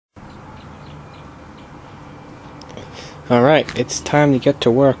Alright, it's time to get to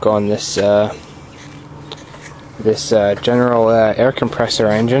work on this general air compressor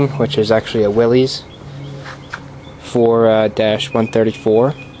engine, which is actually a Willys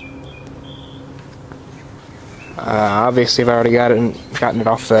 4-134. Obviously, I've already gotten it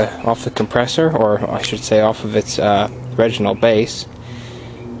off the compressor, or I should say, off of its original base.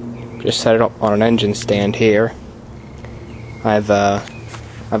 Just set it up on an engine stand here. I've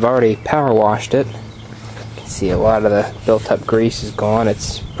already power washed it. You can see a lot of the built-up grease is gone.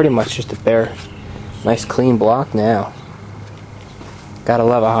 It's pretty much just a bare, nice clean block now. Gotta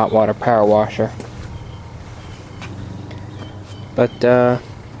love a hot water power washer. But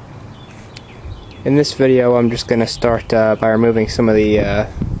in this video, I'm just gonna start by removing some of the, I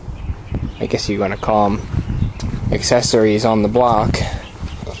guess you're gonna call them accessories on the block.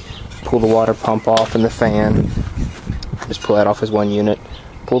 Pull the water pump off and the fan. Just pull that off as one unit.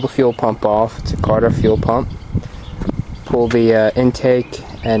 Pull the fuel pump off. It's a Carter fuel pump. Pull the intake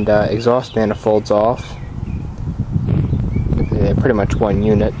and exhaust manifolds off. They're pretty much one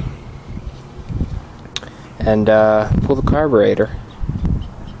unit. And pull the carburetor.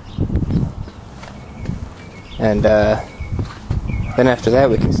 And then after that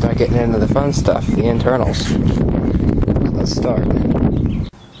we can start getting into the fun stuff, the internals. Let's start.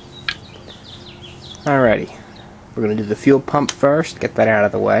 Alrighty, we're going to do the fuel pump first, get that out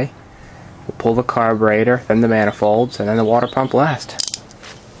of the way. We'll pull the carburetor, then the manifolds, and then the water pump last.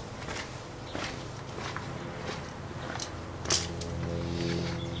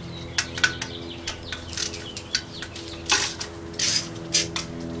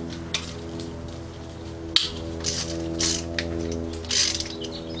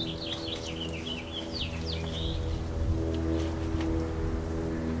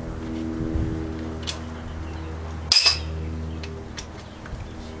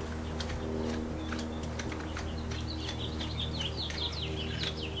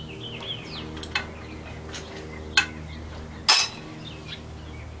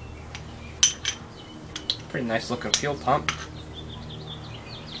 Pretty nice looking fuel pump.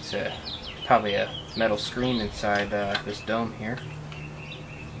 It's probably a metal screen inside this dome here.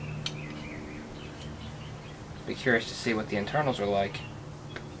 Be curious to see what the internals are like.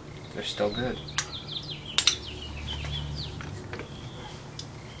 They're still good.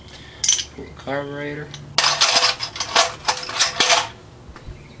 Pull the carburetor.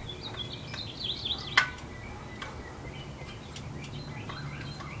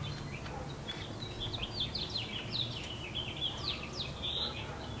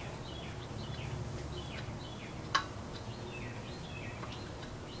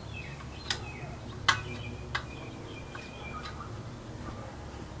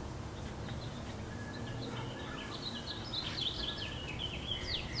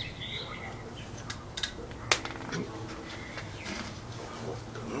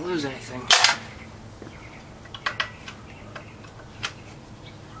 Lose anything.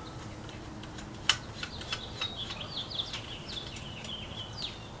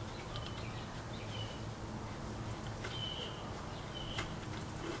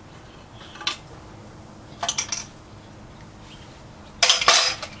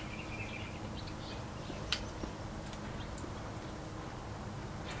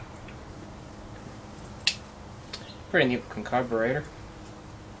 Pretty neat looking carburetor.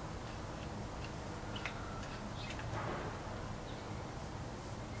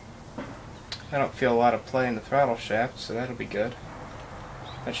 I don't feel a lot of play in the throttle shaft, so that'll be good.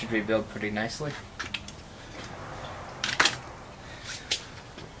 That should rebuild pretty nicely.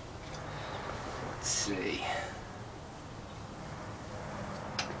 Let's see.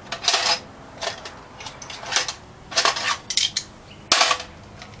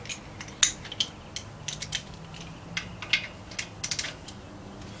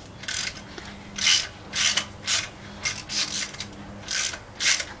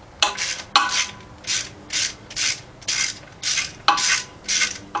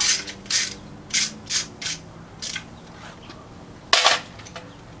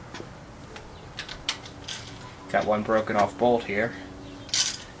 Got one broken off bolt here.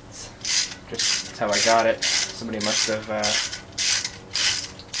 That's how I got it. Somebody must have, I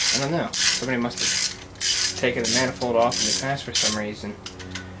don't know, somebody must have taken the manifold off in the past for some reason.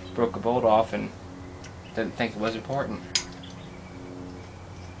 Broke a bolt off and didn't think it was important.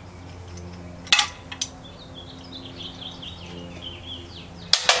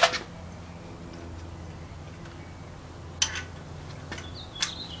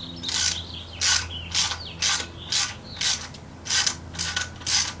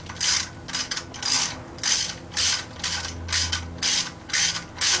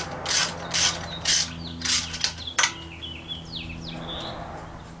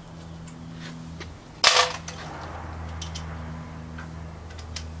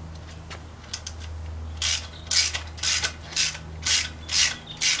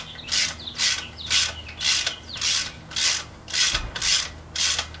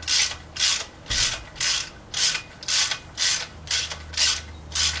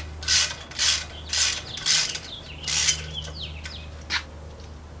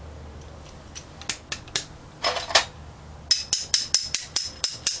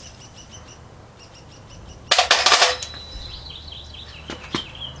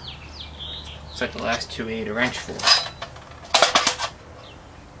 looks like the last two we need a wrench for.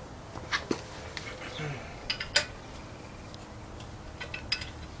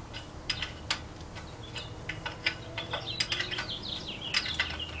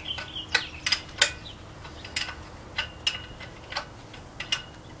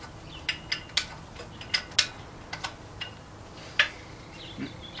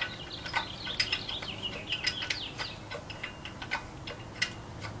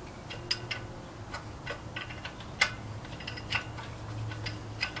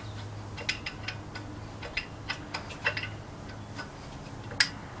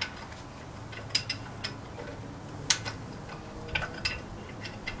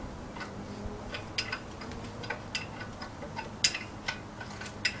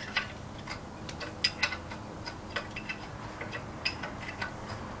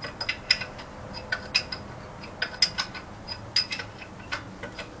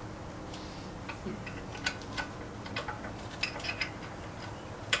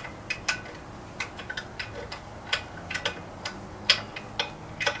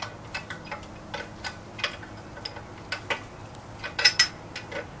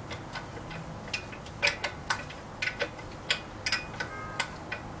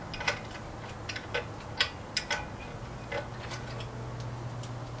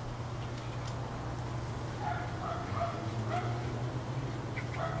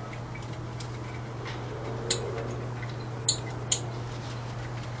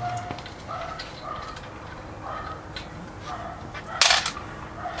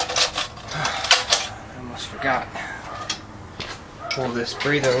 Forgot. Pull this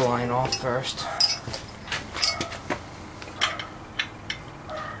breather line off first.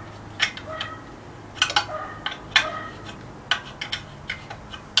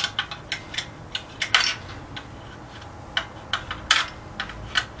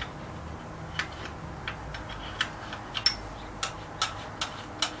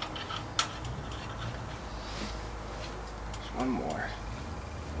 One more.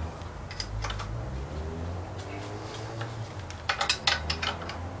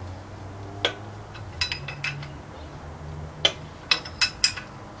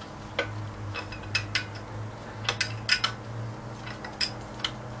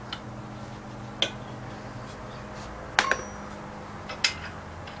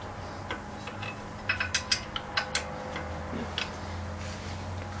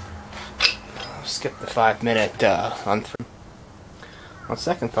 Skip the 5-minute on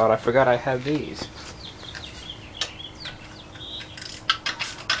second thought, I forgot I had these.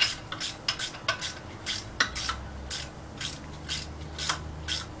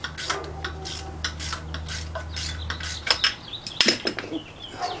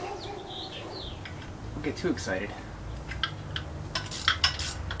 Don't get too excited.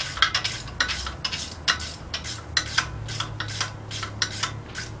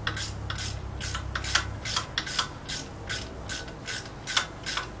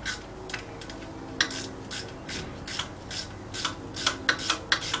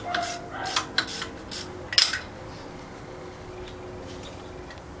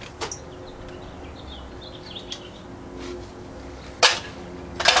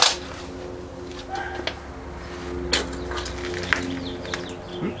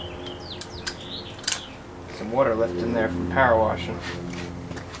 Some water left in there from power washing.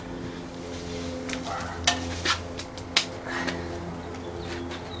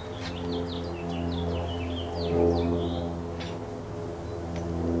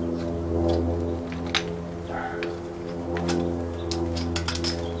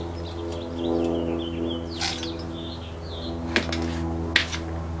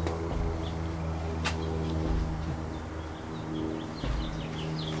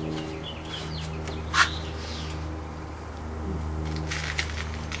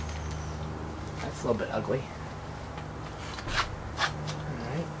 That's a little bit ugly.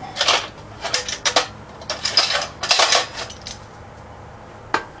 Alright.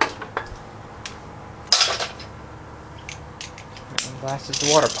 And last is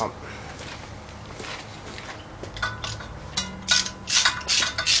the water pump.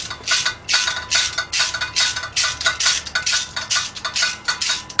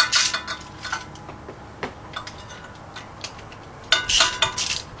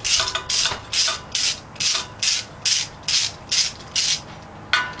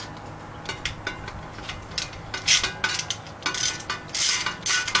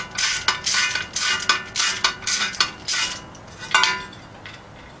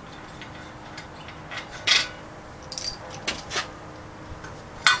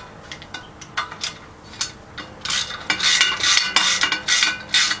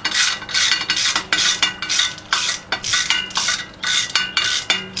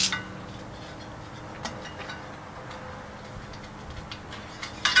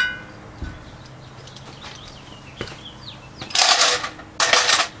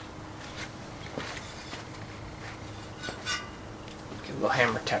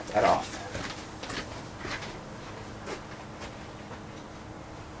 cut that off.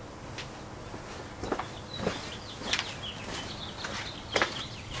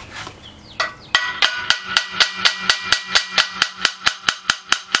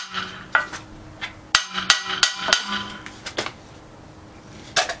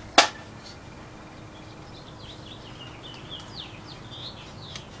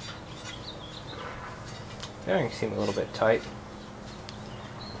 Bearing seem a little bit tight.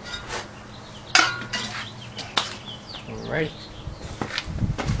 Alright.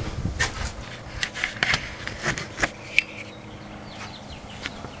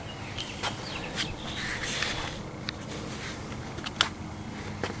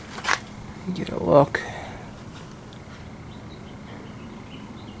 Get a look.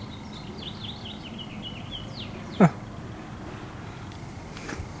 Huh.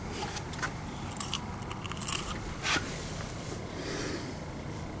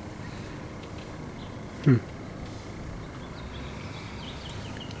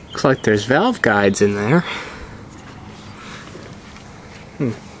 Looks like there's valve guides in there.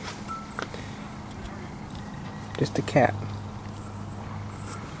 Just a cap.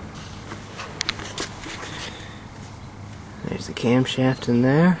 There's the camshaft in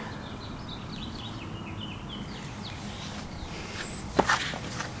there.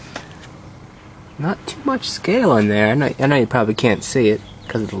 Not too much scale in there. I know you probably can't see it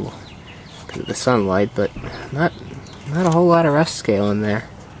because of the sunlight, but not a whole lot of rust scale in there.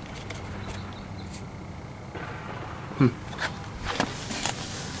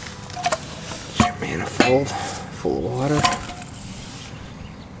 Your manifold full of water.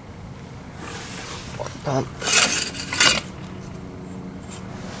 Water pump.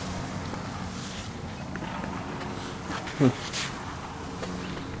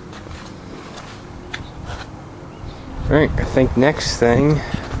 Alright, I think next thing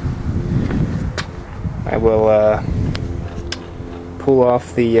I will pull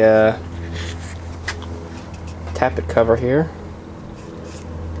off the tappet cover here,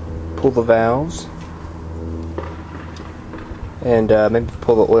 pull the valves, and maybe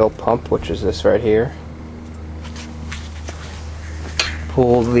pull the oil pump, which is this right here.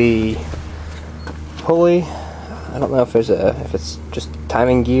 Pull the pulley. I don't know if it's just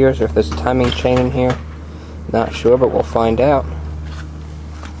timing gears or if there's a timing chain in here. Not sure, but we'll find out.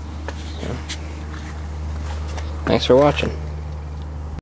 So, thanks for watching.